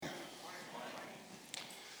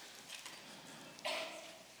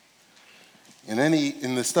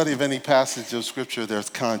In the study of any passage of Scripture, there's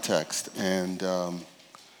context, and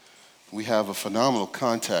we have a phenomenal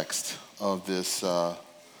context of this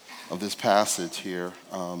passage here.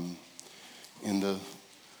 In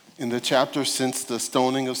the chapter since the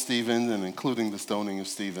stoning of Stephen, and including the stoning of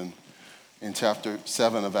Stephen, in chapter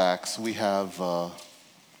 7 of Acts, we have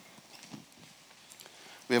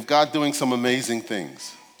God doing some amazing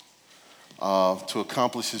things to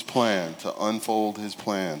accomplish his plan, to unfold his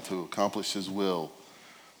plan, to accomplish his will,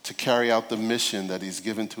 to carry out the mission that he's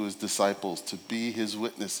given to his disciples, to be his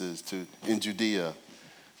witnesses in Judea,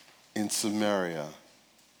 in Samaria,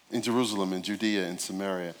 in Jerusalem, in Judea, in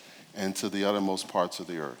Samaria, and to the uttermost parts of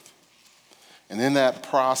the earth. And in that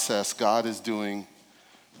process, God is doing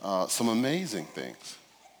some amazing things.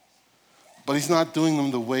 But he's not doing them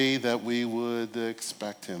the way that we would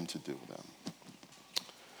expect him to do them.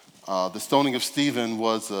 The stoning of Stephen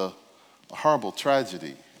was a horrible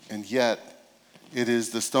tragedy, and yet it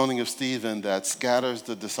is the stoning of Stephen that scatters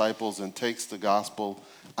the disciples and takes the gospel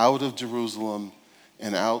out of Jerusalem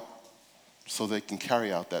and out so they can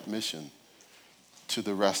carry out that mission to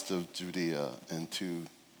the rest of Judea and to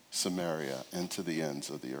Samaria and to the ends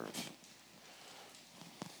of the earth.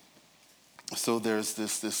 So there's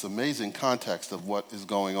this amazing context of what is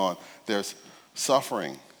going on. There's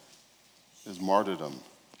suffering, there's martyrdom,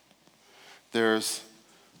 there's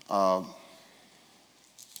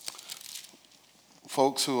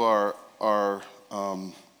folks who are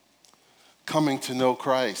coming to know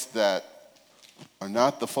Christ that are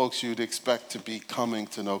not the folks you'd expect to be coming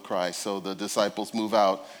to know Christ. So the disciples move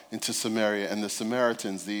out into Samaria, and the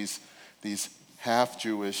Samaritans, these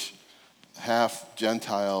half-Jewish,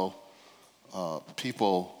 half-Gentile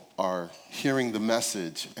people, are hearing the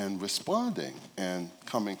message and responding and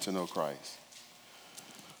coming to know Christ.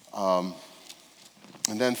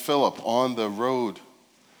 And then Philip, on the road,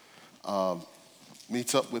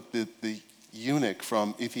 meets up with the eunuch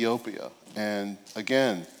from Ethiopia. And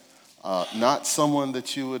again, not someone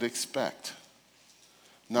that you would expect.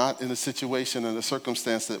 Not in a situation and a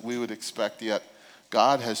circumstance that we would expect, yet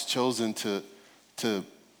God has chosen to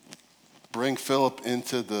bring Philip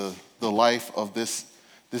into the life of this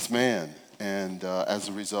man. And as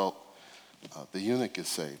a result, the eunuch is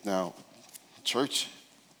saved. Now, church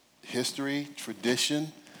history,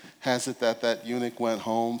 tradition has it that eunuch went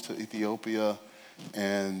home to Ethiopia,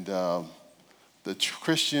 and the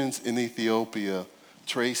Christians in Ethiopia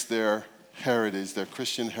trace their heritage, their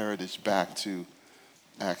Christian heritage, back to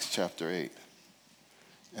Acts chapter 8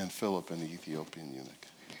 and Philip and the Ethiopian eunuch.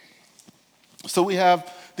 So we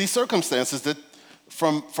have these circumstances that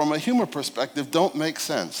from a human perspective don't make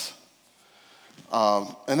sense.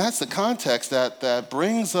 And that's the context that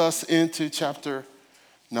brings us into chapter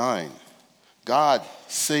 9. God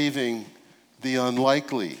saving the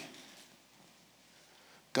unlikely.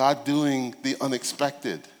 God doing the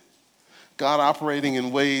unexpected. God operating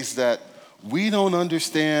in ways that we don't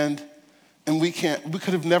understand and we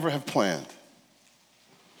could have never have planned.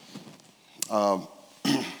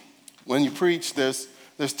 When you preach, there's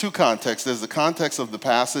two contexts. There's the context of the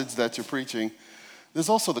passage that you're preaching. There's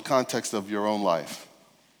also the context of your own life.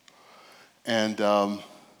 And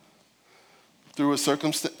through a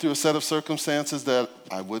set of circumstances that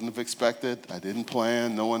I wouldn't have expected, I didn't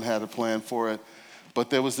plan, no one had a plan for it, but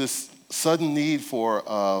there was this sudden need for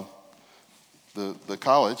the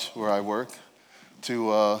college where I work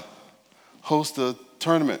to host a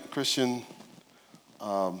tournament, Christian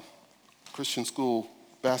school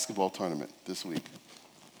basketball tournament this week.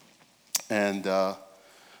 And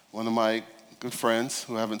one of my good friends,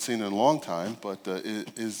 who I haven't seen in a long time, but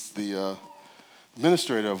is the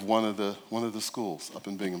administrator of one of the schools up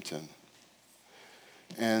in Binghamton.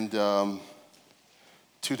 And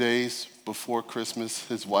 2 days before Christmas,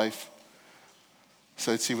 his wife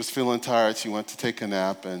said she was feeling tired. She went to take a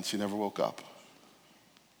nap, and she never woke up.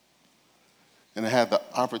 And I had the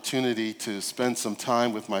opportunity to spend some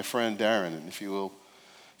time with my friend Darren. And if you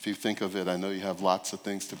think of it, I know you have lots of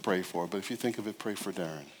things to pray for, but if you think of it, pray for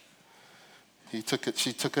Darren. She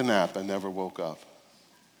took a nap and never woke up.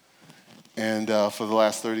 And for the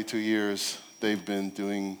last 32 years, they've been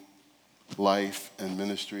doing life and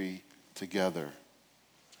ministry together.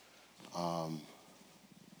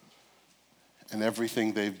 And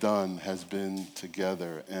everything they've done has been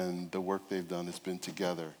together, and the work they've done has been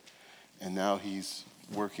together. And now he's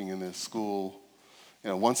working in this school.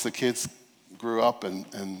 Once the kids grew up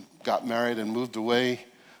and got married and moved away,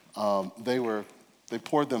 they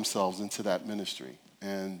poured themselves into that ministry.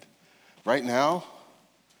 And right now,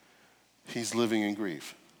 he's living in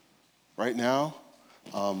grief. Right now,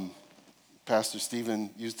 Pastor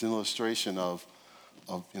Stephen used an illustration of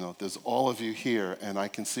there's all of you here, and I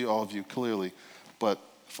can see all of you clearly, but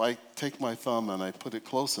if I take my thumb and I put it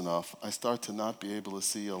close enough, I start to not be able to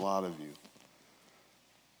see a lot of you.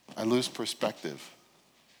 I lose perspective.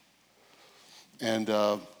 And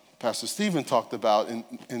Pastor Stephen talked about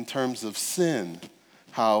in terms of sin,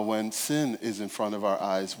 how when sin is in front of our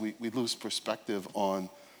eyes, we lose perspective on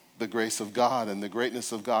the grace of God and the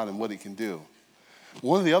greatness of God and what he can do.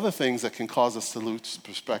 One of the other things that can cause us to lose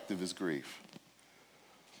perspective is grief.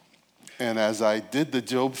 And as I did the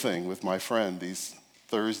Job thing with my friend these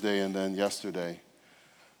Thursday and then yesterday,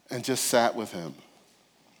 and just sat with him,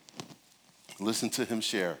 listened to him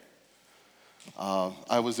share,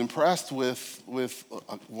 I was impressed with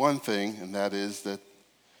one thing, and that is that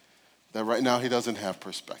right now he doesn't have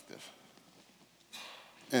perspective.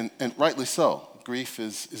 And rightly so. Grief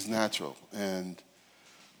is natural, and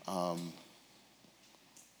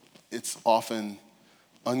it's often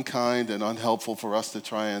unkind and unhelpful for us to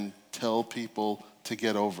try and tell people to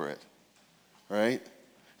get over it, right?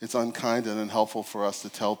 It's unkind and unhelpful for us to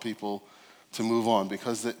tell people to move on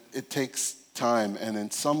because it takes time, and in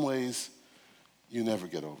some ways, you never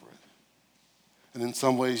get over it. And in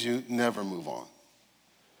some ways, you never move on.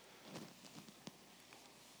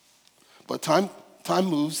 But time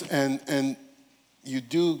moves, and you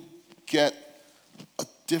do get a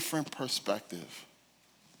different perspective.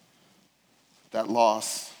 That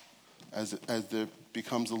loss, as there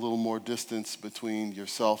becomes a little more distance between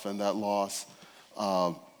yourself and that loss,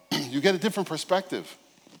 you get a different perspective.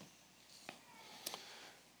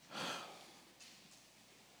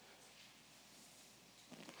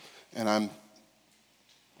 And I'm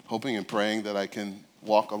hoping and praying that I can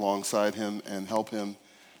walk alongside him and help him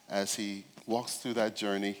as he walks through that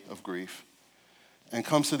journey of grief and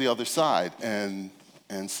comes to the other side and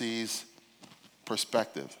sees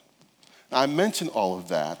perspective. Now, I mention all of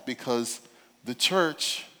that because the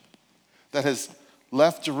church that has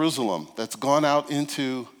left Jerusalem, that's gone out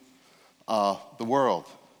into the world,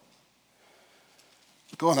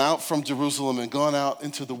 gone out from Jerusalem and gone out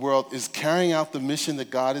into the world, is carrying out the mission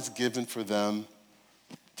that God has given for them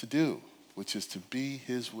to do, which is to be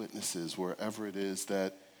his witnesses wherever it is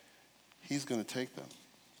that he's going to take them.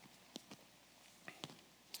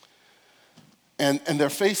 And they're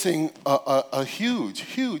facing a huge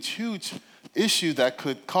issue that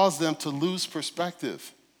could cause them to lose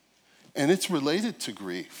perspective. And it's related to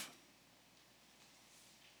grief.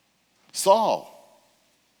 Saul,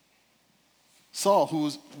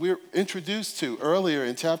 who we're introduced to earlier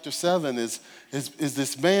in chapter 7, is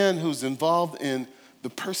this man who's involved in the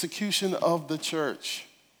persecution of the church.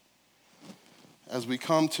 As we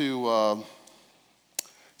come to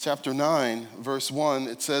chapter 9, verse 1,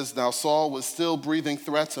 it says, "Now Saul was still breathing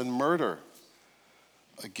threats and murder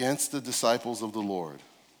against the disciples of the Lord.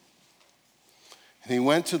 And he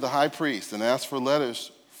went to the high priest and asked for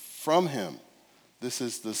letters from him." This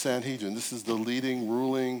is the Sanhedrin. This is the leading,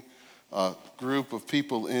 ruling group of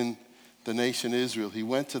people in the nation Israel. He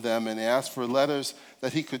went to them and asked for letters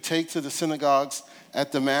that he could take to the synagogues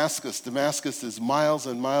at Damascus. Damascus is miles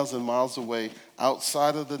and miles and miles away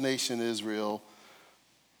outside of the nation Israel,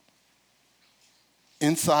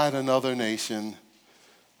 inside another nation,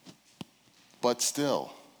 but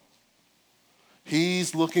still,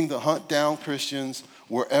 he's looking to hunt down Christians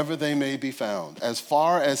wherever they may be found, as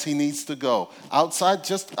far as he needs to go, outside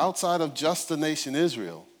of just the nation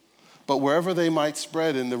Israel, but wherever they might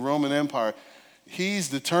spread in the Roman Empire. He's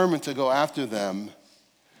determined to go after them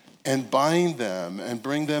and bind them and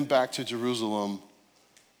bring them back to Jerusalem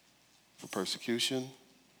for persecution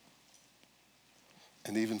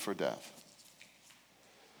and even for death.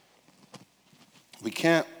 We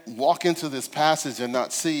can't walk into this passage and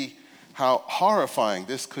not see how horrifying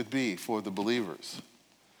this could be for the believers.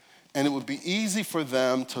 And it would be easy for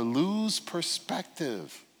them to lose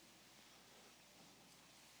perspective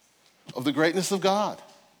of the greatness of God,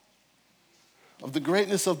 of the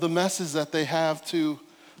greatness of the message that they have to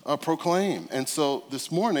proclaim. And so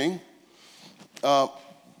this morning, we're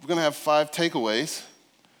going to have 5 takeaways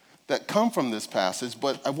that come from this passage,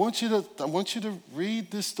 but I want you to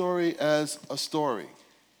read this story as a story.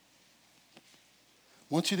 I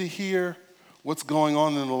want you to hear what's going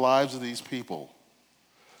on in the lives of these people,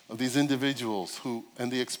 of these individuals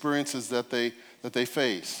and the experiences that they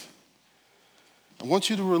face. I want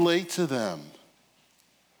you to relate to them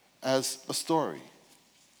as a story.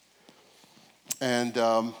 And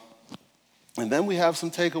then we have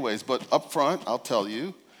some takeaways. But up front, I'll tell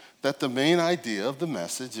you that the main idea of the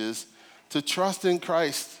message is to trust in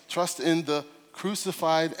Christ, trust in the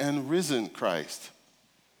crucified and risen Christ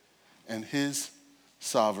and his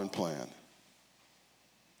sovereign plan.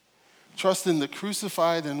 Trust in the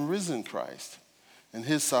crucified and risen Christ and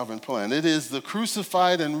his sovereign plan. It is the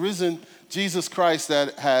crucified and risen Jesus Christ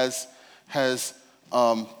that has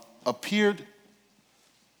appeared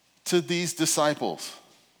to these disciples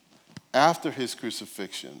after his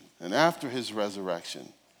crucifixion and after his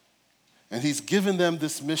resurrection. And he's given them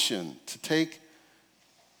this mission to take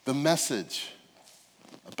the message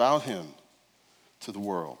about him to the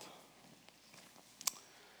world.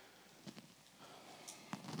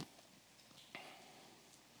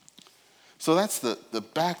 So that's the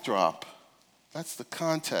backdrop, that's the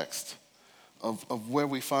context of where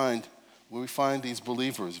we find these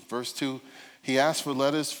believers. Verse 2, he asked for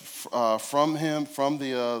letters from him, from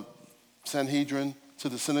the Sanhedrin to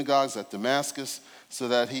the synagogues at Damascus, so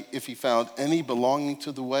that if he found any belonging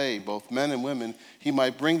to the way, both men and women, he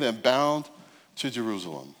might bring them bound to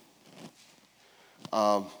Jerusalem.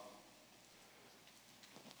 The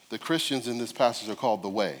Christians in this passage are called the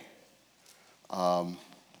way.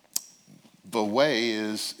 The way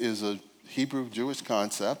is a Hebrew Jewish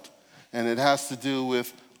concept, and it has to do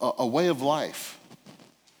with a way of life.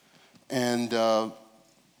 And the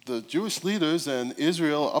Jewish leaders in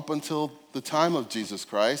Israel, up until the time of Jesus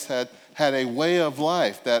Christ, had a way of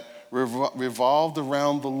life that revolved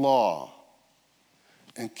around the law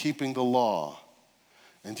and keeping the law.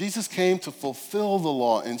 And Jesus came to fulfill the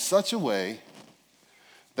law in such a way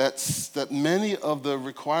that many of the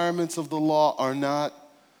requirements of the law are not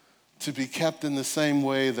to be kept in the same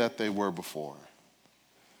way that they were before.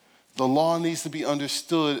 The law needs to be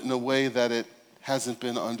understood in a way that it hasn't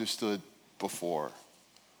been understood before,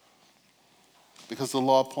 because the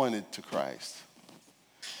law pointed to Christ.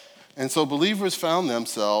 And so believers found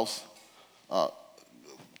themselves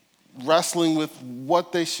wrestling with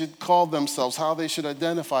what they should call themselves, how they should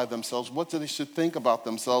identify themselves, what they should think about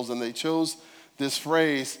themselves, and they chose this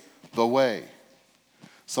phrase, the way.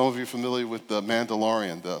 Some of you are familiar with The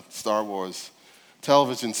Mandalorian, the Star Wars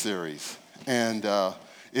television series. And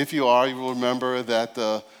if you are, you will remember that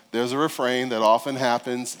there's a refrain that often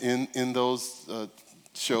happens in those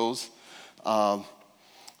shows.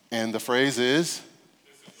 And the phrase is,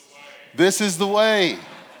 this is the way.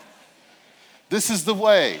 This is the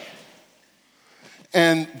way.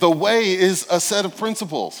 And the way is a set of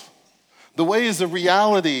principles. The way is a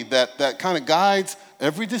reality that kind of guides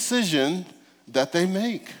every decision that they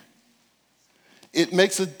make. It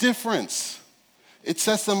makes a difference. It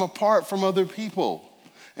sets them apart from other people.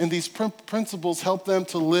 And these principles help them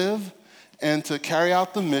to live and to carry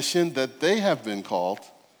out the mission that they have been called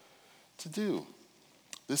to do.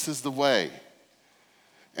 This is the way.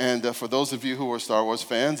 And for those of you who are Star Wars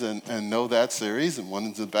fans and know that series, and one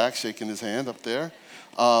in the back shaking his hand up there,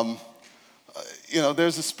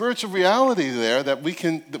 there's a spiritual reality there that we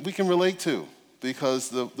can relate to, because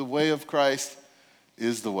the way of Christ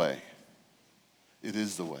is the way. It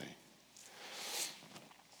is the way.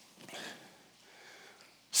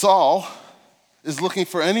 Saul is looking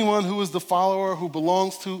for anyone who is the follower who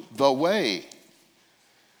belongs to the way.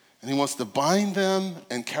 And he wants to bind them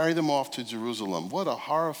and carry them off to Jerusalem. What a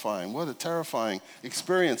horrifying, what a terrifying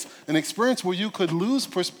experience. An experience where you could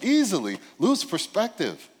easily lose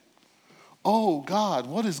perspective. Oh God,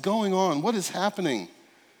 what is going on? What is happening?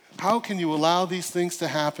 How can you allow these things to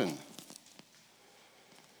happen?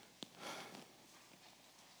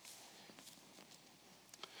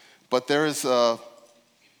 But there is a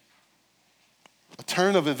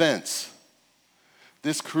turn of events.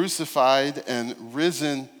 This crucified and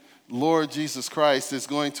risen Lord Jesus Christ is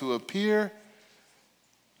going to appear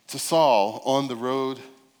to Saul on the road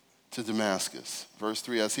to Damascus. Verse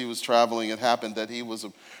 3, as he was traveling, it happened that he was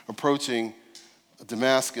approaching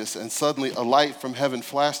Damascus, and suddenly a light from heaven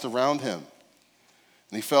flashed around him.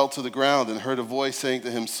 And he fell to the ground and heard a voice saying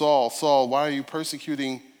to him, Saul, Saul, why are you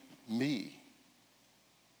persecuting me?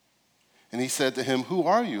 And he said to him, who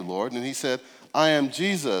are you, Lord? And he said, I am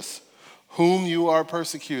Jesus, whom you are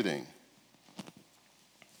persecuting.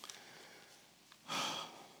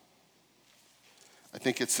 I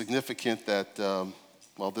think it's significant that,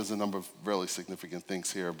 there's a number of really significant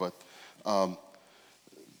things here, but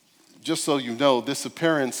just so you know, this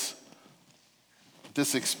experience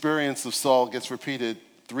of Saul gets repeated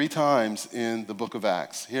 3 times in the book of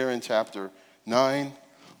Acts. Here in chapter 9,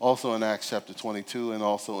 also in Acts chapter 22, and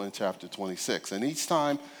also in chapter 26. And each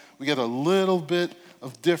time we get a little bit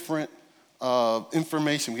of different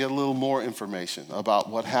information. We get a little more information about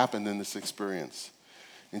what happened in this experience.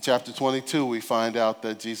 In chapter 22, we find out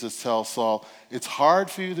that Jesus tells Saul, it's hard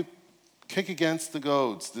for you to kick against the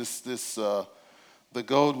goads. The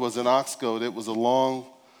goad was an ox goad. It was a long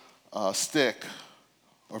stick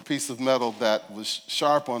or a piece of metal that was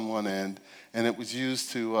sharp on one end, and it was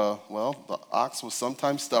used to, the ox was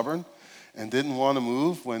sometimes stubborn and didn't want to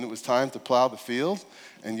move when it was time to plow the field.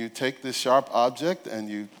 And you take this sharp object and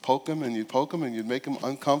you poke him and you poke him and you'd make him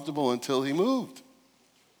uncomfortable until he moved.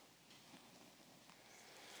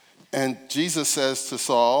 And Jesus says to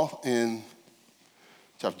Saul in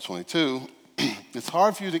chapter 22, it's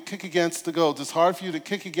hard for you to kick against the goads. It's hard for you to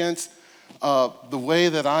kick against the way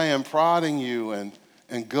that I am prodding you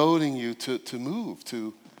and goading you to move,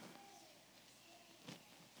 to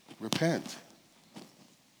repent.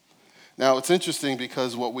 Now, it's interesting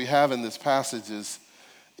because what we have in this passage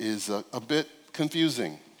is a bit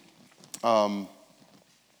confusing.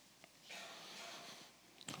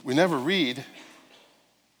 We never read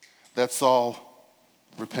that Saul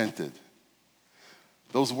repented.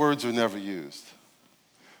 Those words are never used.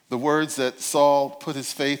 The words that Saul put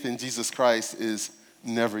his faith in Jesus Christ is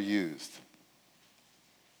never used.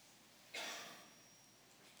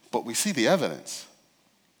 But we see the evidence.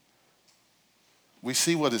 We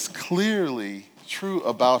see what is clearly true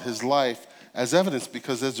about his life as evidence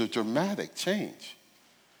because there's a dramatic change.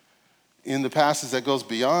 In the passage that goes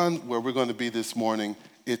beyond where we're going to be this morning,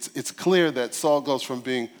 it's clear that Saul goes from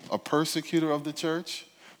being a persecutor of the church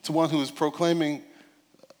to one who is proclaiming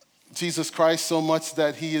Jesus Christ so much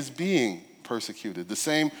that he is being persecuted. The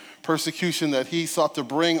same persecution that he sought to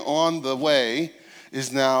bring on the way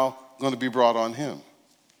is now going to be brought on him.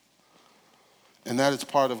 And that is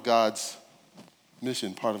part of God's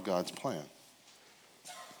mission, part of God's plan.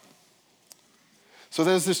 So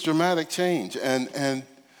there's this dramatic change. And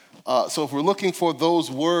so if we're looking for those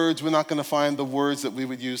words, we're not going to find the words that we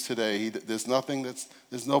would use today. There's no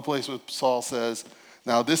place where Saul says,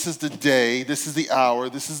 now this is the day, this is the hour,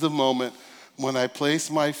 this is the moment when I place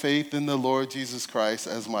my faith in the Lord Jesus Christ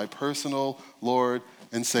as my personal Lord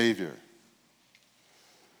and Savior.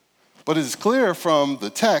 But it is clear from the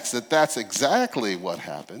text that that's exactly what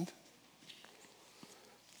happened.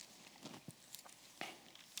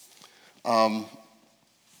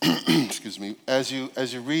 Excuse me. As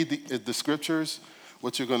you read the scriptures,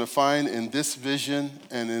 what you're going to find in this vision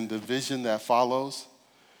and in the vision that follows,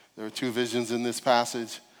 there are two visions in this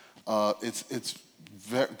passage. It's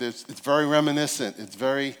very reminiscent. It's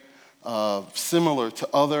very similar to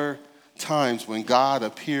other times when God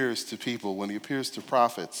appears to people, when he appears to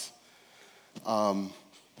prophets.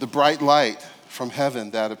 The bright light from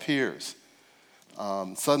heaven that appears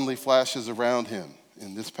suddenly flashes around him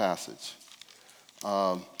in this passage.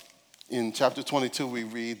 In chapter 22, we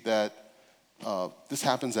read that this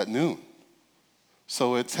happens at noon.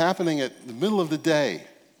 So it's happening at the middle of the day.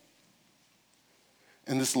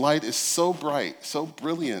 And this light is so bright, so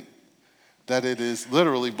brilliant, that it is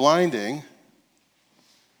literally blinding.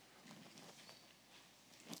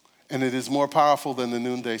 And it is more powerful than the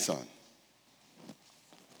noonday sun.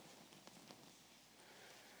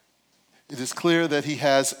 It is clear that he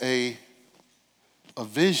has a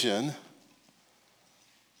vision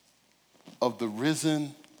of the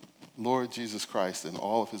risen Lord Jesus Christ in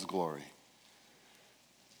all of his glory.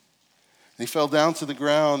 And he fell down to the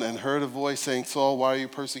ground and heard a voice saying, Saul, why are you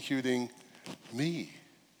persecuting me?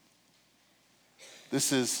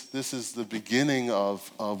 This is the beginning of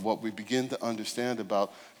what we begin to understand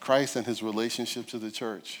about Christ and his relationship to the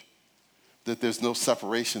church, that there's no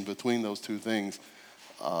separation between those two things.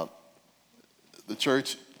 The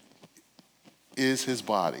church is his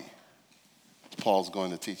body. Paul's going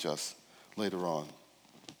to teach us later on.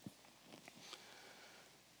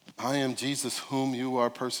 I am Jesus whom you are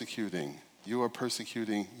persecuting. You are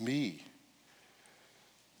persecuting me.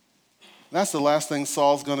 That's the last thing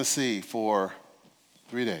Saul's going to see for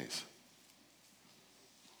 3 days,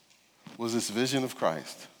 was this vision of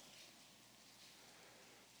Christ.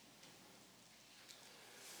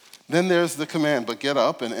 Then there's the command, but get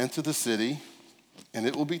up and enter the city, and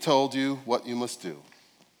it will be told you what you must do.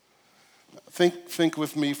 Think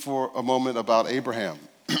with me for a moment about Abraham.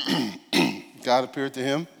 God appeared to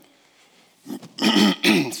him.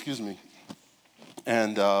 Excuse me.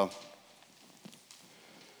 And God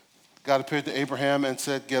appeared to Abraham and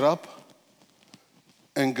said, get up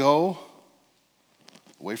and go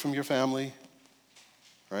away from your family,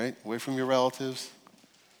 right? Away from your relatives.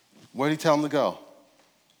 Where did he tell him to go?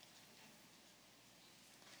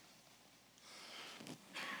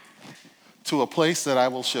 To a place that I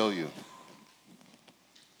will show you.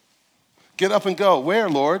 Get up and go. Where,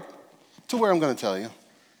 Lord? To where I'm going to tell you.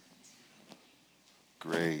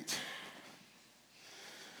 Great.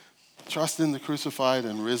 Trust in the crucified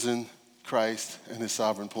and risen Christ and his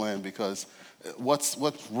sovereign plan, because what's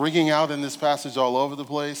ringing out in this passage all over the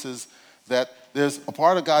place is that there's a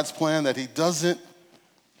part of God's plan that he doesn't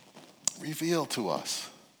revealed to us.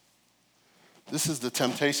 This is the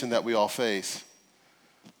temptation that we all face.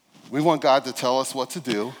 We want God to tell us what to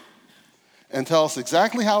do and tell us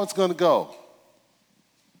exactly how it's going to go.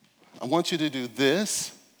 I want you to do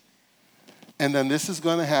this, and then this is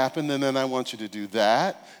going to happen, and then I want you to do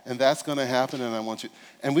that, and that's going to happen, and I want you.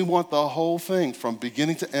 And we want the whole thing from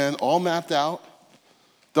beginning to end all mapped out,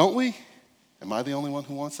 don't we? Am I the only one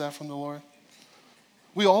who wants that from the Lord?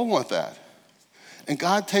 We all want that. And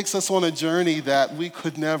God takes us on a journey that we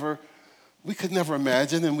could never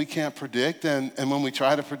imagine and we can't predict. And when we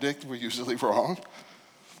try to predict, we're usually wrong.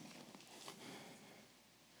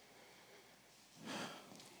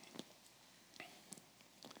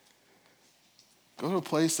 Go to a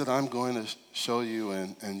place that I'm going to show you,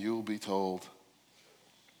 and you will be told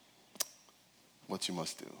what you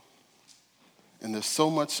must do. And there's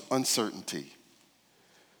so much uncertainty.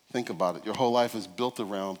 Think about it. Your whole life is built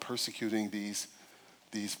around persecuting these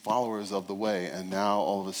followers of the way, and now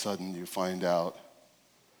all of a sudden you find out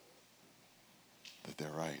that they're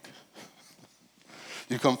right.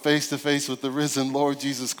 You come face to face with the risen Lord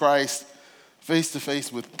Jesus Christ, face to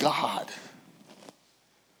face with God.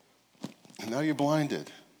 And now you're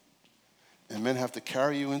blinded. And men have to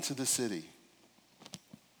carry you into the city.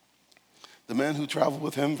 The men who traveled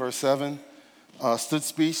with him, verse 7, stood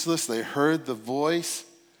speechless. They heard the voice,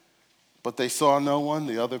 but they saw no one.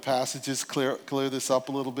 The other passages clear this up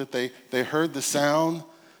a little bit. They heard the sound,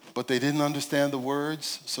 but they didn't understand the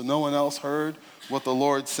words. So no one else heard what the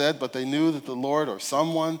Lord said, but they knew that the Lord or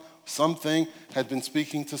someone, something had been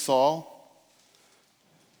speaking to Saul.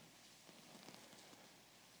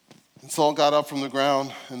 And Saul got up from the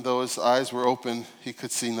ground, and though his eyes were open, he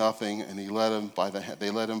could see nothing, and they led him by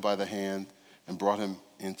the hand and brought him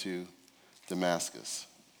into Damascus.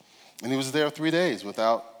 And he was there 3 days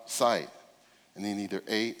without sight, and he neither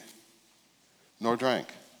ate nor drank.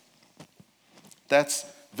 That's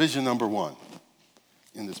vision number one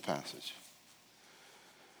in this passage.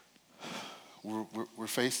 We're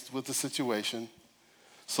faced with a situation.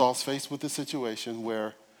 Saul's faced with a situation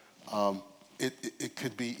where it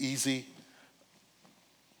could be easy.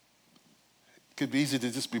 It could be easy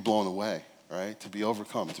to just be blown away, right? To be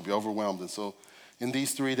overcome, to be overwhelmed. And so in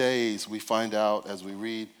these 3 days, we find out as we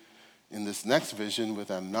read in this next vision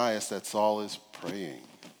with Ananias that Saul is praying.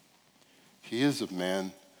 He is a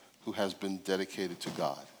man who has been dedicated to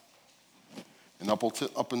God. And up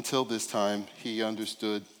until this time, he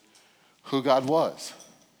understood who God was.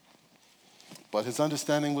 But his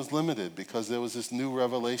understanding was limited because there was this new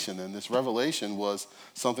revelation, and this revelation was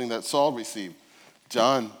something that Saul received.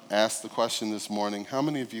 John asked the question this morning, how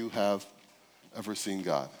many of you have ever seen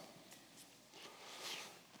God?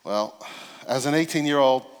 Well, as an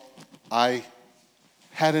 18-year-old, I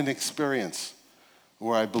had an experience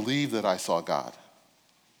where I believed that I saw God.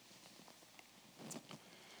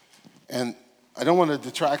 And I don't want to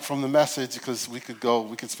detract from the message because we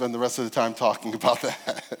could spend the rest of the time talking about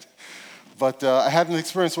that. But I had an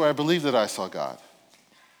experience where I believed that I saw God.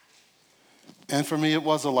 And for me, it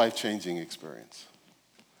was a life-changing experience.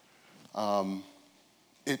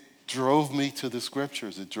 It drove me to the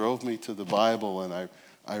scriptures. It drove me to the Bible, and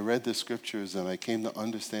I read the scriptures, and I came to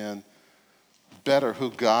understand better who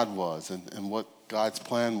God was and what God's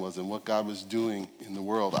plan was and what God was doing in the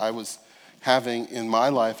world. I was having in my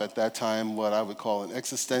life at that time what I would call an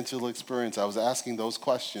existential experience. I was asking those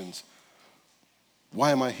questions. Why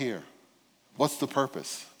am I here? What's the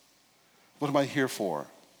purpose? What am I here for?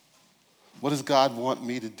 What does God want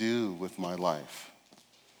me to do with my life?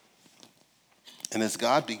 And as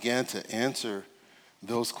God began to answer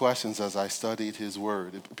those questions as I studied his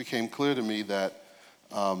word, it became clear to me that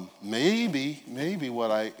maybe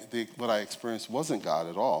what I experienced wasn't God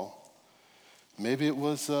at all. Maybe it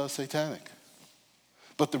was satanic.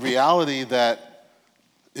 But the reality that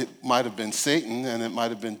it might have been Satan and it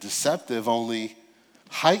might have been deceptive only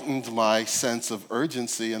heightened my sense of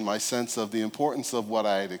urgency and my sense of the importance of what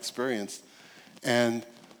I had experienced. And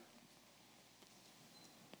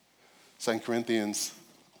 2 Corinthians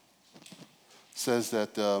says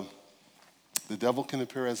that the devil can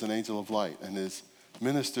appear as an angel of light and his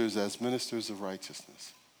ministers as ministers of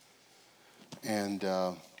righteousness. And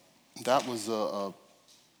that was a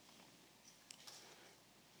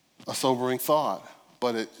sobering thought,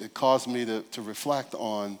 but it caused me to reflect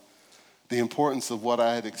on the importance of what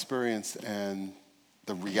I had experienced and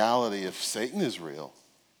the reality. If Satan is real,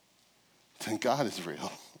 then God is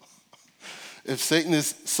real. If Satan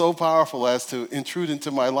is so powerful as to intrude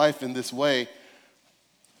into my life in this way,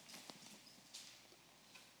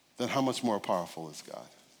 then how much more powerful is God?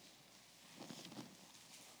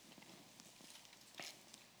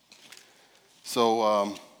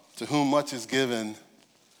 So To whom much is given,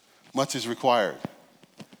 much is required.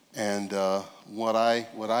 And what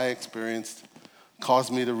I experienced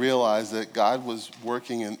caused me to realize that God was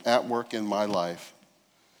at work in my life.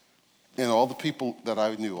 And all the people that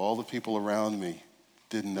I knew, all the people around me,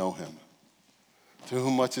 didn't know him. To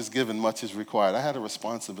whom much is given, much is required. I had a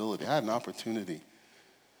responsibility. I had an opportunity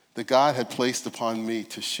that God had placed upon me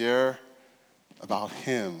to share about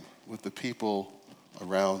him with the people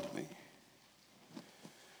around me.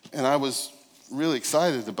 And I was really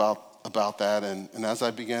excited about that. And as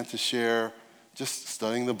I began to share, just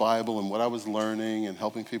studying the Bible and what I was learning and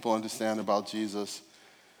helping people understand about Jesus,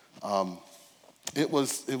 it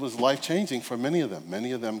was life-changing for many of them.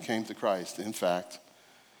 Many of them came to Christ. In fact,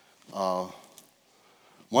 one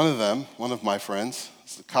of my friends,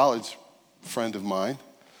 is a college friend of mine,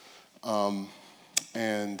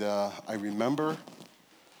 and I remember,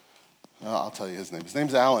 I'll tell you his name. His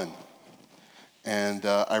name's Alan. And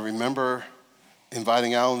I remember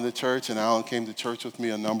inviting Alan to church, and Alan came to church with me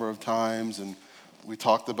a number of times, and we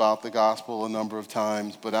talked about the gospel a number of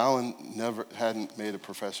times, but Alan hadn't made a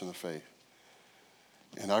profession of faith.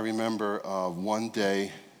 And I remember one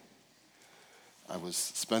day I was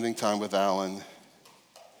spending time with Alan,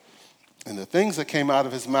 and the things that came out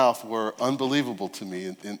of his mouth were unbelievable to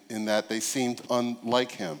me in that they seemed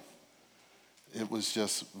unlike him. It was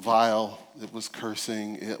just vile. It was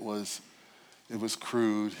cursing. It was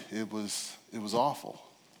crude. It was awful.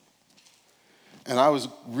 And I was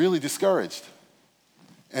really discouraged.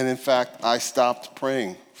 And in fact, I stopped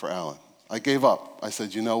praying for Alan. I gave up. I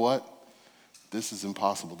said, you know what? This is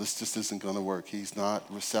impossible. This just isn't going to work. He's not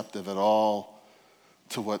receptive at all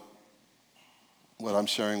to what I'm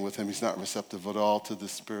sharing with him. He's not receptive at all to the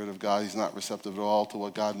Spirit of God. He's not receptive at all to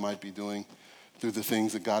what God might be doing through the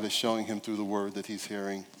things that God is showing him through the word that he's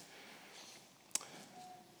hearing.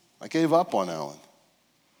 I gave up on Alan.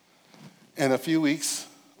 And a few weeks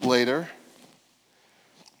later,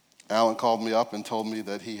 Alan called me up and told me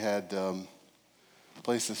that he had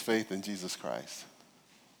placed his faith in Jesus Christ.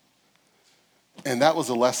 And that was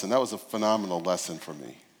a lesson. That was a phenomenal lesson for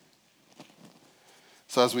me.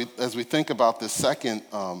 So as we think about this second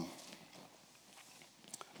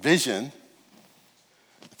vision,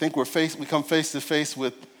 I think we come face to face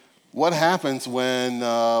with what happens when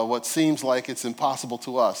what seems like it's impossible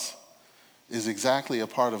to us is exactly a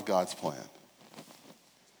part of God's plan.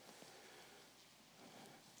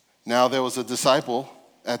 Now there was a disciple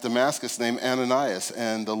at Damascus named Ananias,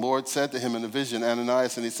 and the Lord said to him in a vision,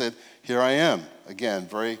 Ananias, and he said, here I am. Again,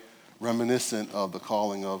 very reminiscent of the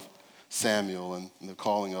calling of Samuel and the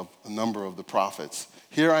calling of a number of the prophets.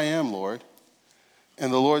 Here I am, Lord.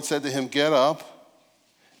 And the Lord said to him, get up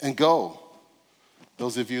and go.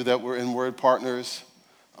 Those of you that were in Word Partners,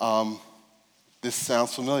 this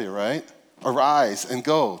sounds familiar, right? Arise and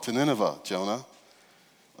go to Nineveh, Jonah.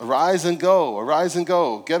 Arise and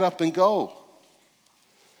go, get up and go.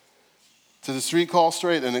 To the street called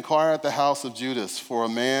Straight and inquire at the house of Judas for a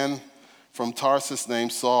man from Tarsus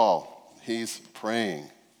named Saul. He's praying.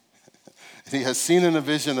 He has seen in a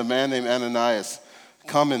vision a man named Ananias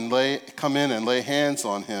come in and lay hands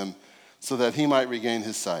on him so that he might regain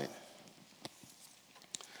his sight.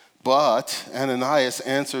 But Ananias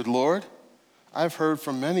answered, Lord, I've heard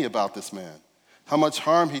from many about this man, how much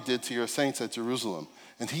harm he did to your saints at Jerusalem.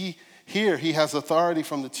 And he has authority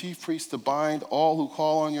from the chief priest to bind all who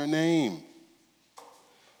call on your name.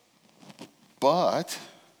 But,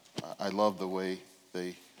 I love the way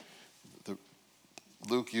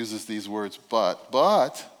Luke uses these words,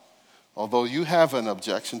 but, although you have an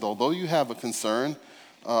objection, although you have a concern,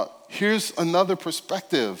 here's another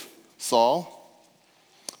perspective, Saul.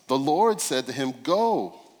 The Lord said to him,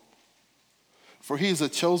 go, for he is a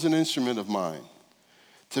chosen instrument of mine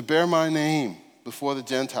to bear my name before the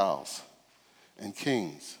Gentiles and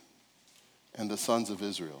kings and the sons of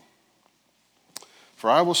Israel. For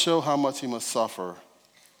I will show how much he must suffer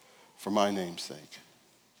for my name's sake.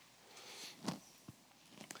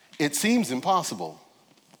 It seems impossible.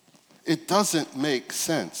 It doesn't make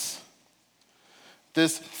sense.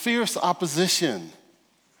 There's fierce opposition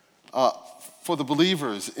for the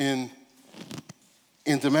believers in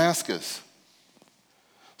Damascus.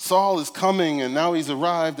 Saul is coming, and now he's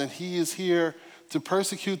arrived, and he is here to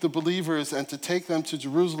persecute the believers and to take them to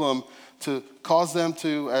Jerusalem, to cause them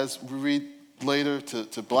to, as we read later,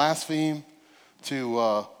 to blaspheme,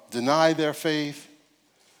 to deny their faith.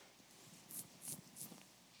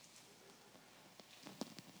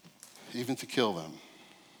 Even to kill them.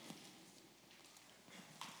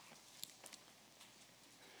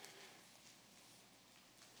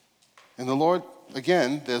 And the Lord,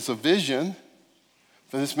 again, there's a vision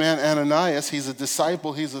For this man Ananias, he's a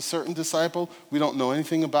disciple. He's a certain disciple. We don't know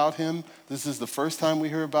anything about him. This is the first time we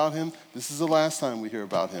hear about him. This is the last time we hear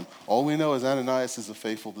about him. All we know is Ananias is a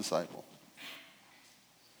faithful disciple.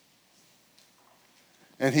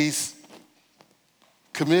 And he's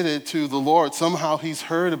committed to the Lord. Somehow he's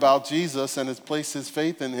heard about Jesus and has placed his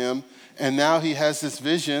faith in him. And now he has this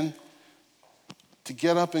vision to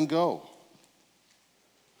get up and go.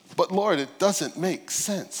 But Lord, it doesn't make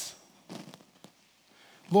sense.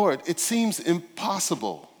 Lord, it seems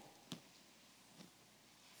impossible.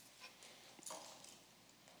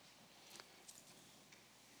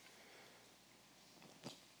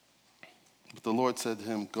 But the Lord said to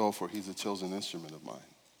him, go, for he's a chosen instrument of mine.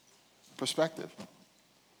 Perspective.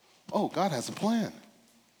 Oh, God has a plan.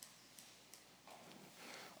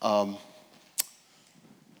 The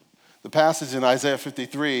passage in Isaiah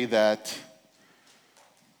 53 that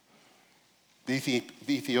the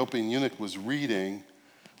Ethiopian eunuch was reading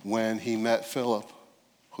when he met Philip,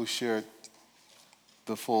 who shared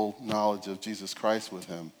the full knowledge of Jesus Christ with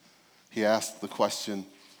him, he asked the question,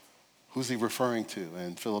 who's he referring to?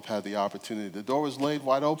 And Philip had the opportunity. The door was laid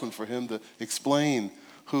wide open for him to explain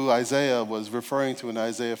who Isaiah was referring to in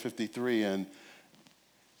Isaiah 53, and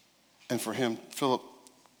for him, Philip,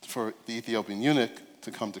 for the Ethiopian eunuch to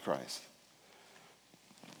come to Christ.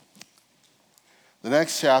 The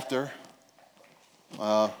next chapter,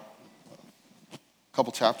 a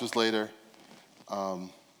couple chapters later,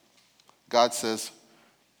 God says,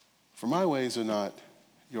 for my ways are not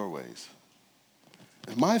your ways,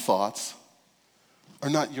 and my thoughts are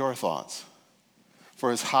not your thoughts. For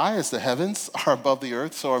as high as the heavens are above the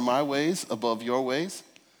earth, so are my ways above your ways,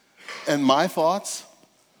 and my thoughts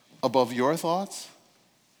above your thoughts.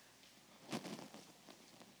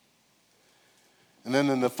 And then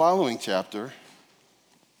in the following chapter,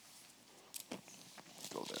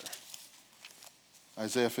 go there,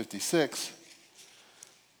 Isaiah 56,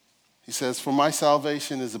 he says, for my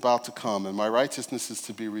salvation is about to come, and my righteousness is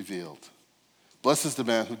to be revealed. Blessed is the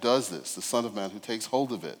man who does this, the Son of Man who takes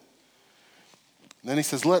hold of it. And then he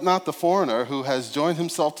says, let not the foreigner who has joined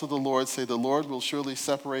himself to the Lord say, the Lord will surely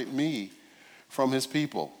separate me from his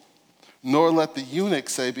people. Nor let the eunuch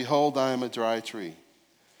say, behold, I am a dry tree.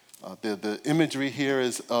 The imagery here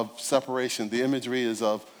is of separation. The imagery is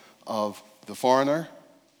of the foreigner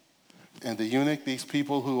and the eunuch, these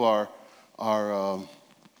people who are on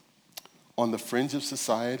the fringe of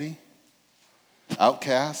society,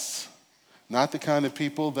 outcasts, not the kind of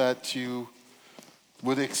people that you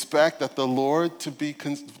would expect that the Lord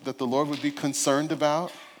would be concerned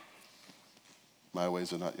about. My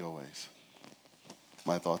ways are not your ways.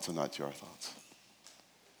 My thoughts are not your thoughts.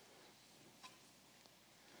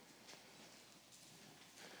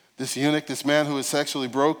 This eunuch, this man who is sexually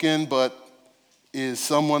broken, but is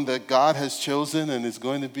someone that God has chosen and is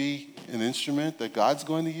going to be an instrument that God's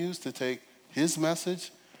going to use to take his message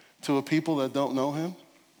to a people that don't know him.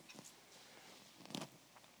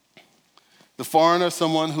 The foreigner,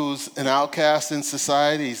 someone who's an outcast in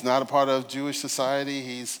society. He's not a part of Jewish society.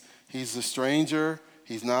 He's a stranger.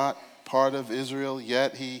 He's not part of Israel,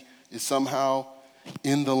 yet he is somehow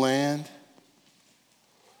in the land.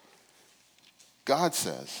 God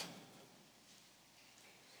says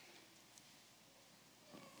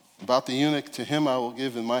about the eunuch, to him I will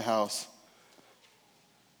give in my house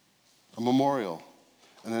a memorial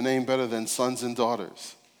and a name better than sons and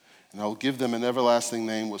daughters. And I will give them an everlasting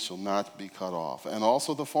name which shall not be cut off. And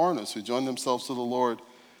also the foreigners who join themselves to the Lord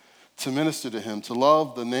to minister to him, to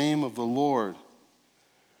love the name of the Lord,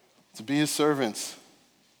 to be his servants.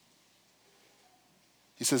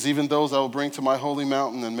 He says, even those I will bring to my holy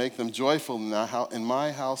mountain and make them joyful in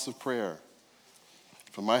my house of prayer.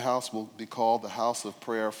 For my house will be called the house of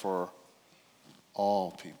prayer for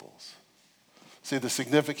all peoples. See, the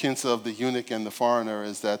significance of the eunuch and the foreigner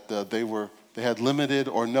is that they had limited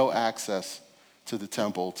or no access to the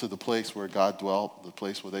temple, to the place where God dwelt, the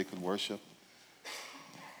place where they could worship,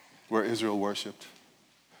 where Israel worshiped.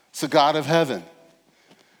 It's the God of heaven.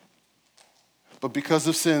 But because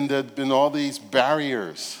of sin, there had been all these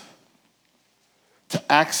barriers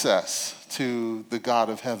to access to the God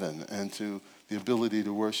of heaven and to the ability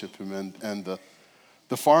to worship him. And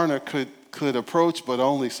the foreigner could approach, but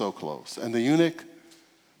only so close. And the eunuch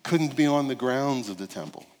couldn't be on the grounds of the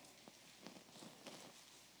temple.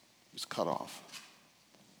 He was cut off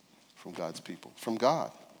from God's people, from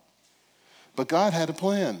God. But God had a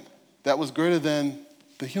plan that was greater than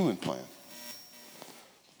the human plan.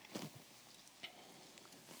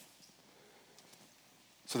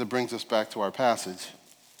 So that brings us back to our passage.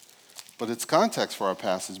 But it's context for our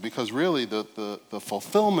passage, because really the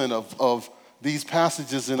fulfillment of these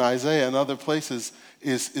passages in Isaiah and other places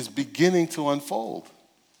is beginning to unfold.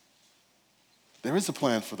 There is a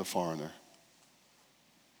plan for the foreigner.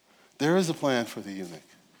 There is a plan for the eunuch.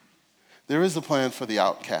 There is a plan for the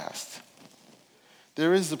outcast.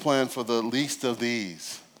 There is a plan for the least of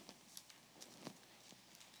these.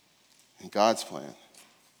 In God's plan.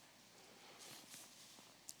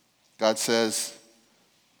 God says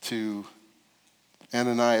to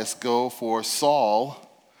Ananias, go for Saul,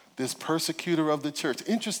 this persecutor of the church.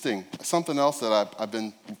 Interesting, something else that I've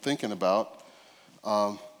been thinking about.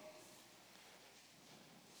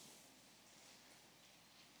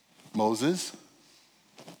 Moses,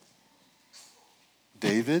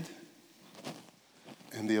 David,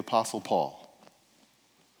 and the Apostle Paul.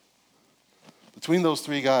 Between those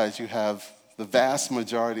three guys, you have the vast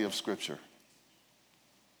majority of Scripture.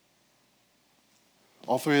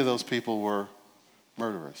 All three of those people were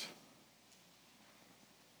murderers.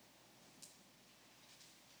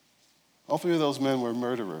 All three of those men were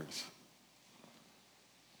murderers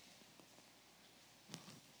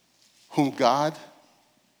whom God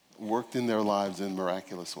worked in their lives in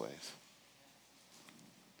miraculous ways.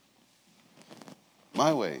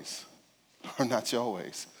 My ways are not your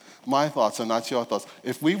ways. My thoughts are not your thoughts.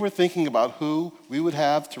 If we were thinking about who we would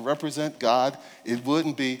have to represent God, it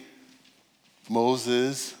wouldn't be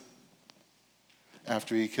Moses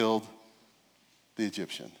after he killed the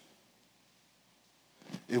Egyptian.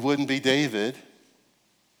 It wouldn't be David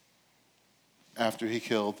after he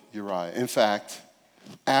killed Uriah. In fact,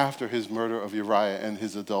 after his murder of Uriah and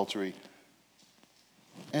his adultery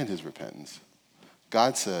and his repentance,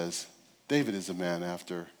 God says, David is a man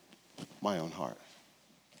after my own heart.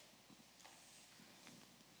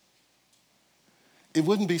 It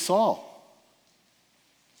wouldn't be Saul.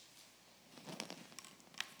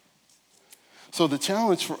 So the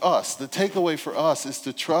challenge for us, the takeaway for us, is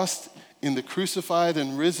to trust in the crucified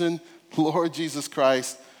and risen Lord Jesus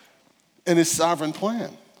Christ and his sovereign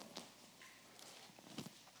plan.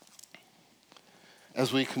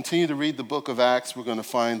 As we continue to read the book of Acts, we're going to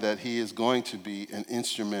find that he is going to be an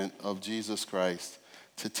instrument of Jesus Christ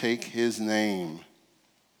to take his name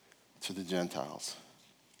to the Gentiles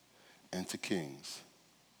and to kings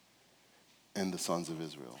and the sons of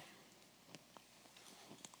Israel.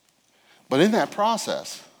 But in that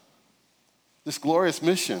process, this glorious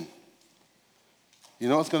mission, you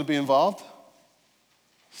know what's going to be involved?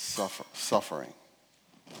 Suffering.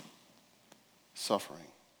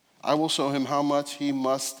 I will show him how much he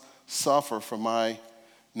must suffer for my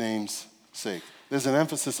name's sake. There's an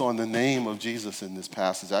emphasis on the name of Jesus in this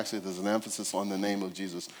passage. Actually, there's an emphasis on the name of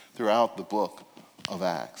Jesus throughout the book of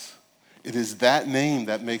Acts. It is that name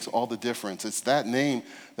that makes all the difference. It's that name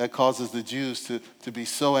that causes the Jews to be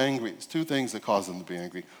so angry. It's two things that cause them to be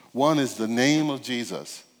angry. One is the name of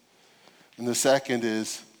Jesus, and the second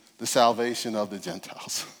is the salvation of the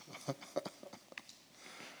Gentiles.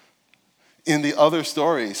 In the other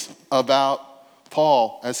stories about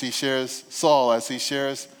Paul, as he shares Saul, as he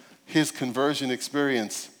shares his conversion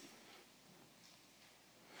experience,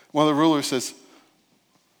 one of the rulers says,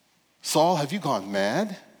 Saul, have you gone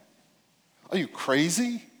mad? Are you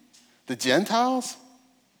crazy? The Gentiles?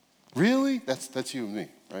 Really? That's you and me,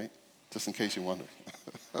 right? Just in case you wonder.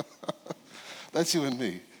 That's you and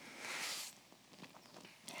me.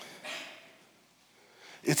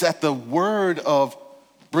 It's at the word of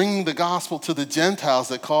bringing the gospel to the Gentiles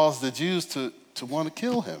that caused the Jews to want to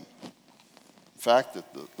kill him. In fact,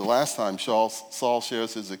 the last time Saul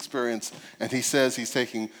shares his experience and he says he's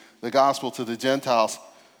taking the gospel to the Gentiles,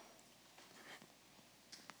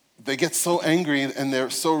 they get so angry and they're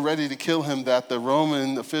so ready to kill him that the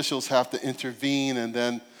Roman officials have to intervene, and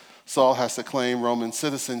then Saul has to claim Roman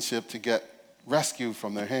citizenship to get rescued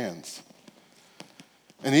from their hands.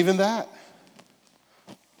 And even that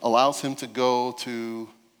allows him to go to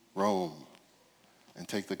Rome and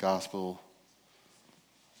take the gospel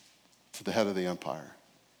to the head of the empire,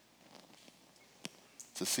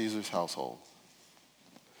 to Caesar's household.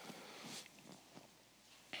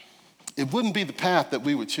 It wouldn't be the path that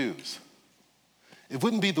we would choose. It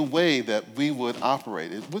wouldn't be the way that we would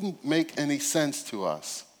operate. It wouldn't make any sense to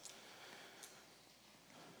us.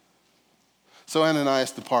 So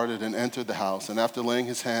Ananias departed and entered the house, and after laying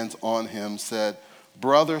his hands on him, said,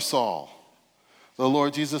 Brother Saul, the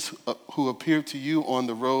Lord Jesus, who appeared to you on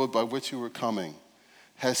the road by which you were coming,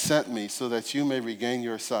 has sent me so that you may regain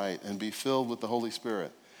your sight and be filled with the Holy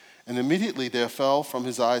Spirit. And immediately there fell from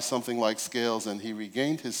his eyes something like scales, and he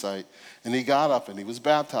regained his sight, and he got up and he was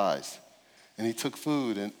baptized, and he took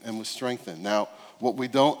food and was strengthened. Now, what we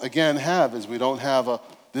don't, again, have is we don't have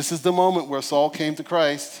this is the moment where Saul came to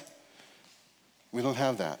Christ. We don't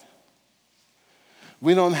have that.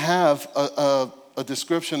 We don't have a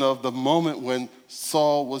description of the moment when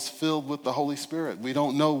Saul was filled with the Holy Spirit. We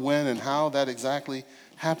don't know when and how that exactly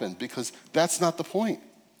happened, because that's not the point.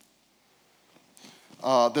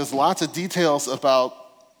 There's lots of details about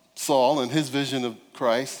Saul and his vision of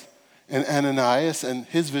Christ, and Ananias and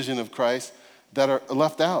his vision of Christ that are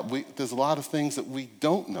left out. There's a lot of things that we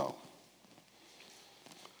don't know.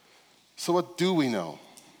 So what do we know?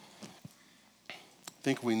 I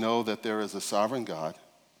think we know that there is a sovereign God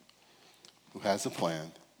who has a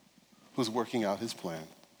plan, who's working out his plan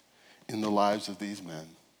in the lives of these men,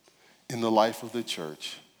 in the life of the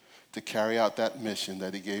church, to carry out that mission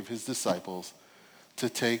that he gave his disciples, to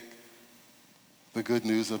take the good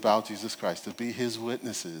news about Jesus Christ, to be his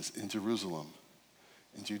witnesses in Jerusalem,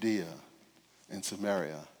 in Judea, in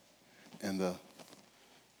Samaria, and the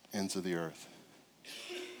ends of the earth.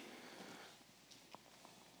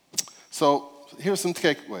 So here's some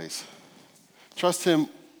takeaways. Trust him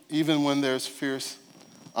even when there's fierce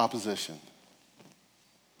opposition.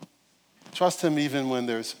 Trust him even when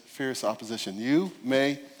there's fierce opposition. You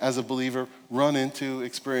may, as a believer, run into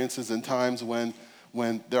experiences and times when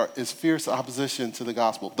there is fierce opposition to the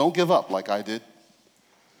gospel. Don't give up like I did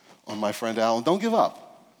on my friend Alan. Don't give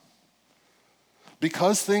up.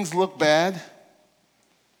 Because things look bad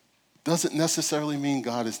doesn't necessarily mean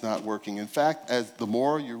God is not working. In fact, as the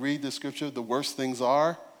more you read the scripture, the worse things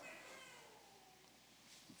are,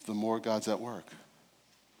 the more God's at work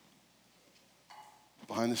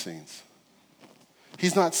behind the scenes.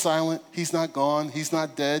 He's not silent. He's not gone. He's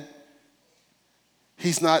not dead.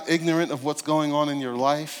 He's not ignorant of what's going on in your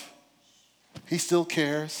life. He still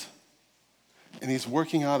cares. And he's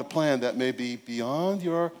working out a plan that may be beyond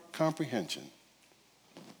your comprehension.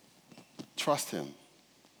 Trust him.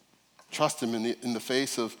 Trust him in the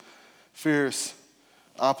face of fierce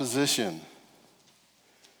opposition.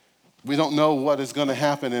 We don't know what is going to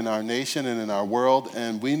happen in our nation and in our world,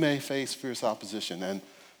 and we may face fierce opposition. And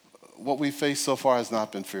what we've faced so far has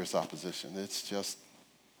not been fierce opposition. It's just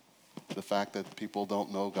the fact that people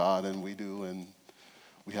don't know God and we do, and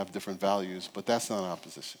we have different values, but that's not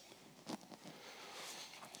opposition.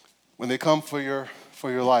 When they come for your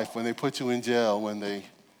life, when they put you in jail, when they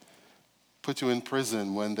put you in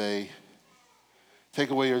prison, when they take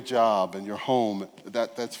away your job and your home,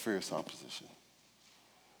 that's fierce opposition.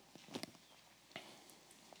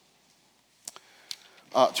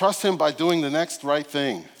 Trust him by doing the next right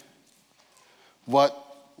thing. What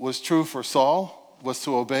was true for Saul was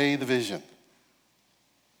to obey the vision.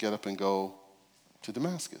 Get up and go to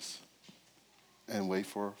Damascus and wait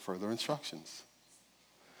for further instructions.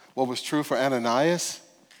 What was true for Ananias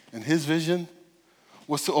and his vision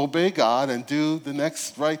was to obey God and do the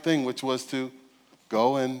next right thing, which was to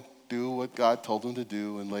go and do what God told him to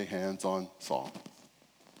do and lay hands on Saul.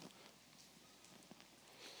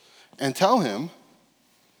 And tell him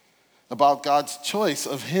about God's choice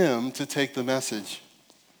of him to take the message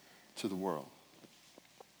to the world.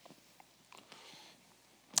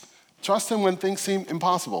 Trust him when things seem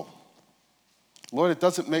impossible. Lord, it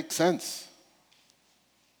doesn't make sense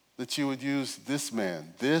that you would use this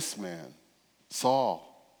man, Saul.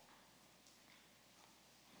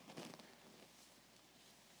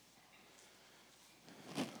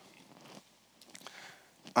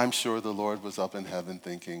 I'm sure the Lord was up in heaven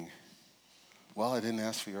thinking, well, I didn't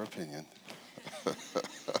ask for your opinion.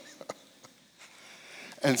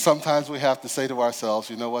 And sometimes we have to say to ourselves,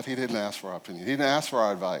 you know what, he didn't ask for our opinion. He didn't ask for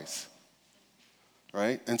our advice,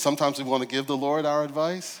 right? And sometimes we want to give the Lord our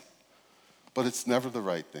advice, but it's never the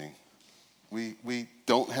right thing. We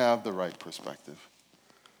don't have the right perspective.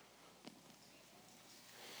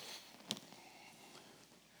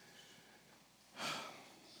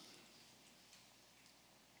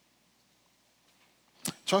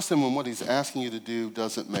 Trust him when what he's asking you to do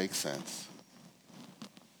doesn't make sense.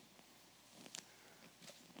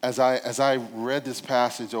 As I read this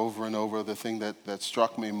passage over and over, the thing that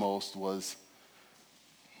struck me most was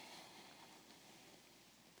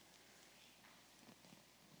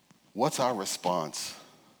what's our response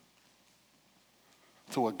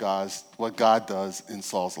to what God does in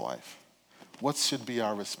Saul's life? What should be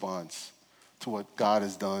our response to what God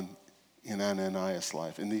has done in Ananias'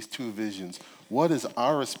 life, in these two visions? What is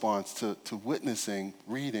our response to witnessing,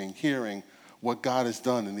 reading, hearing what God has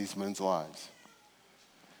done in these men's lives?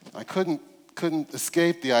 I couldn't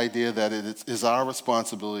escape the idea that it is our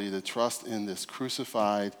responsibility to trust in this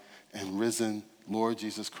crucified and risen Lord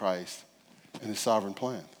Jesus Christ and his sovereign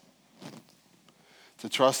plan. To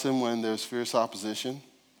trust him when there's fierce opposition.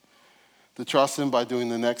 To trust him by doing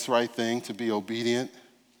the next right thing, to be obedient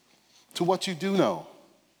to what you do know.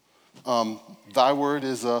 Thy word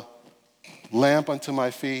is a lamp unto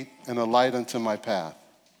my feet and a light unto my path.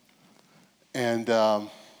 And the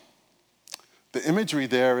imagery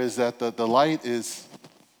there is that the light is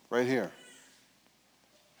right here.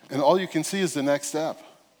 And all you can see is the next step.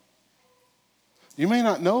 You may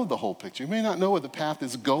not know the whole picture. You may not know where the path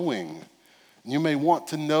is going. You may want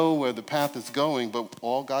to know where the path is going, but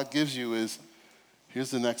all God gives you is,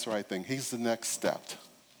 here's the next right thing. Here's the next step.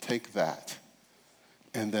 Take that.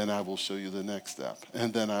 And then I will show you the next step.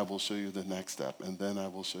 And then I will show you the next step. And then I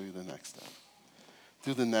will show you the next step.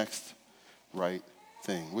 Do the next right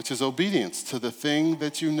thing, which is obedience to the thing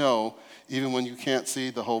that you know, even when you can't see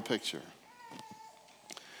the whole picture.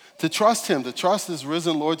 To trust him, to trust his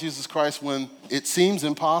risen Lord Jesus Christ when it seems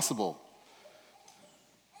impossible.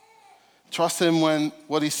 Trust him when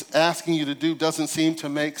what he's asking you to do doesn't seem to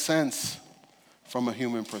make sense from a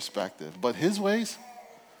human perspective. But his ways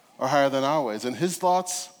are higher than our ways, and his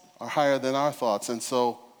thoughts are higher than our thoughts. And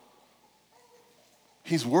so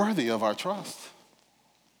he's worthy of our trust.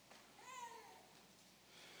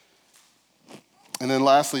 And then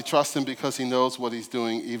lastly, trust him because he knows what he's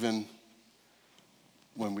doing even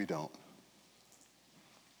when we don't.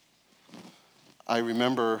 I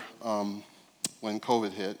remember when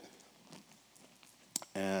COVID hit,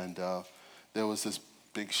 and there was this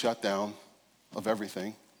big shutdown of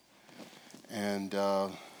everything. And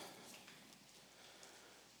I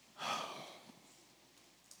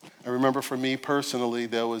remember for me personally,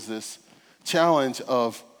 there was this challenge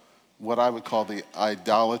of what I would call the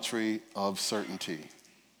idolatry of certainty.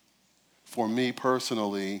 For me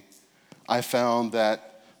personally, I found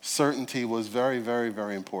that certainty was very, very,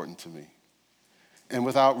 very important to me. And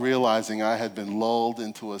without realizing, I had been lulled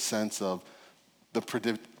into a sense of the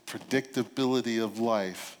predictability of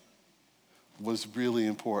life was really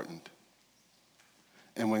important.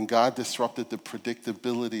 And when God disrupted the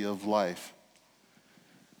predictability of life,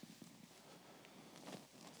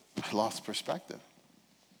 I lost perspective.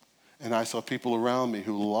 And I saw people around me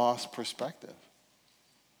who lost perspective.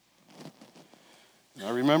 And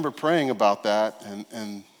I remember praying about that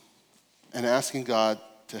and asking God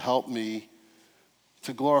to help me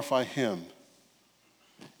to glorify him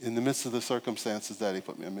in the midst of the circumstances that he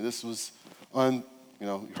put me. I mean, this was, you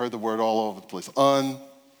heard the word all over the place,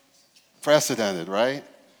 unprecedented, right?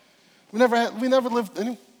 We never lived,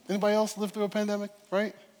 anybody else lived through a pandemic,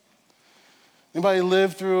 right? Anybody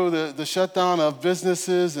lived through the shutdown of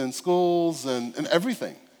businesses and schools and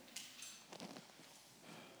everything?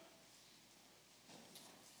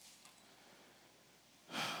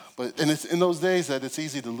 And it's in those days that it's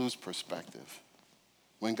easy to lose perspective.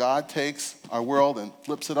 When God takes our world and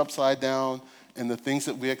flips it upside down, and the things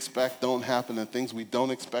that we expect don't happen, and things we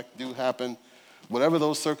don't expect do happen, whatever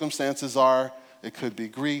those circumstances are, it could be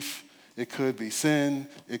grief, it could be sin,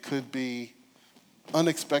 it could be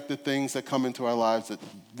unexpected things that come into our lives that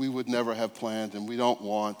we would never have planned and we don't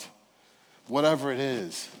want, whatever it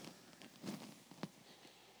is.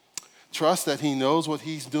 Trust that he knows what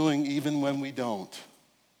he's doing even when we don't.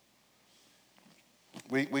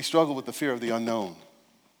 We struggle with the fear of the unknown,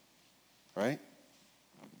 right?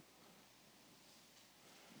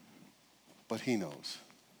 But he knows.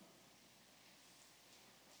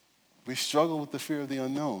 We struggle with the fear of the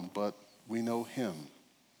unknown, but we know him,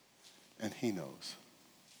 and he knows.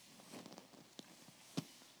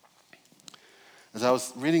 As I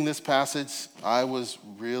was reading this passage, I was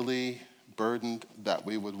really burdened that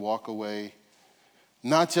we would walk away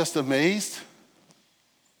not just amazed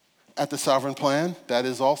at the sovereign plan, that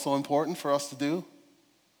is also important for us to do,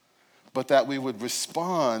 but that we would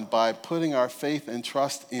respond by putting our faith and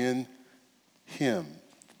trust in him,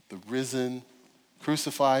 the risen,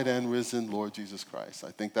 crucified and risen Lord Jesus Christ.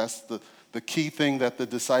 I think that's the key thing that the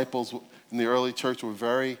disciples in the early church were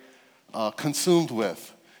very consumed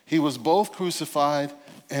with. He was both crucified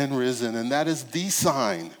and risen, and that is the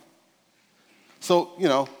sign. So,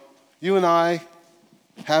 you and I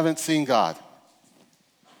haven't seen God.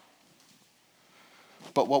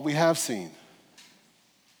 But what we have seen,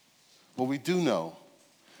 what we do know,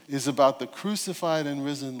 is about the crucified and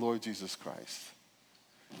risen Lord Jesus Christ.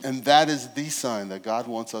 And that is the sign that God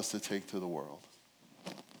wants us to take to the world.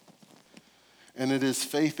 And it is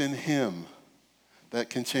faith in him that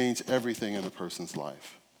can change everything in a person's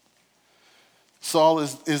life. Saul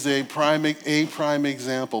is a prime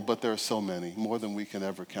example, but there are so many, more than we can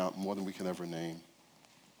ever count, more than we can ever name.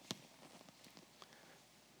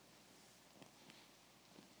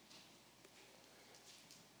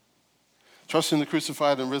 Trust in the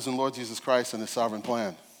crucified and risen Lord Jesus Christ and his sovereign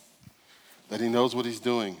plan, that he knows what he's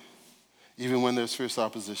doing, even when there's fierce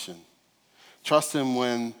opposition. Trust him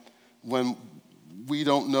when we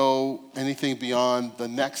don't know anything beyond the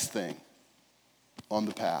next thing. on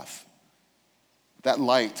the path. That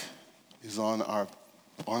light is on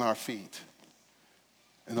our feet.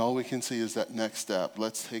 And all we can see is that next step.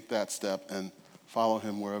 Let's take that step and follow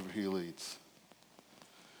him wherever he leads.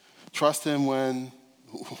 Trust him when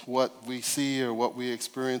what we see or what we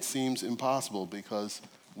experience seems impossible, because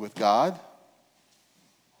with God,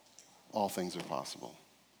 all things are possible.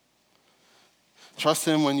 Trust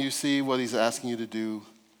him when you see what he's asking you to do.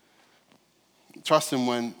 Trust him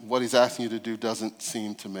when what he's asking you to do doesn't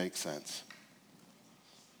seem to make sense,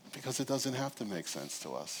 because it doesn't have to make sense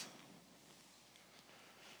to us.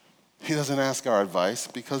 He doesn't ask our advice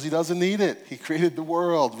because he doesn't need it. He created the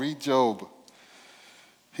world. Read Job.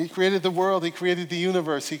 He created the world. He created the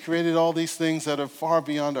universe. He created all these things that are far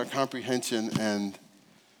beyond our comprehension. And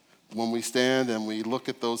when we stand and we look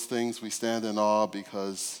at those things, we stand in awe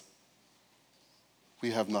because we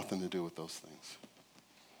have nothing to do with those things.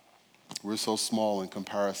 We're so small in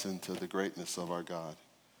comparison to the greatness of our God.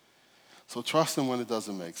 So trust him when it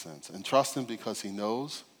doesn't make sense. And trust him because he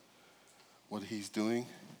knows what he's doing,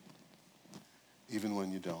 even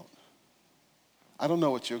when you don't. I don't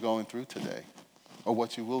know what you're going through today, or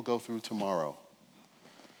what you will go through tomorrow,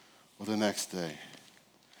 or the next day.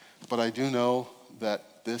 But I do know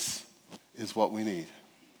that this is what we need.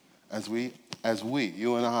 As we,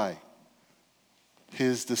 you and I,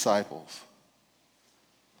 his disciples,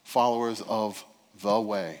 followers of the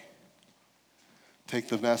way, take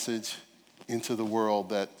the message into the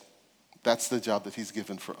world that's the job that he's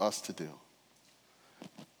given for us to do.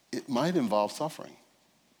 It might involve suffering.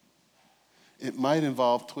 It might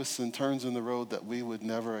involve twists and turns in the road that we would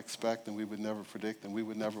never expect and we would never predict and we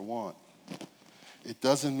would never want. It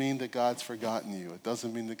doesn't mean that God's forgotten you. It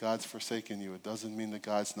doesn't mean that God's forsaken you. It doesn't mean that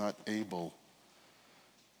God's not able.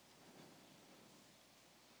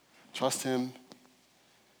 Trust him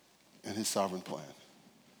and his sovereign plan.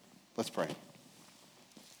 Let's pray.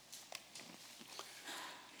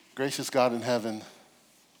 Gracious God in heaven,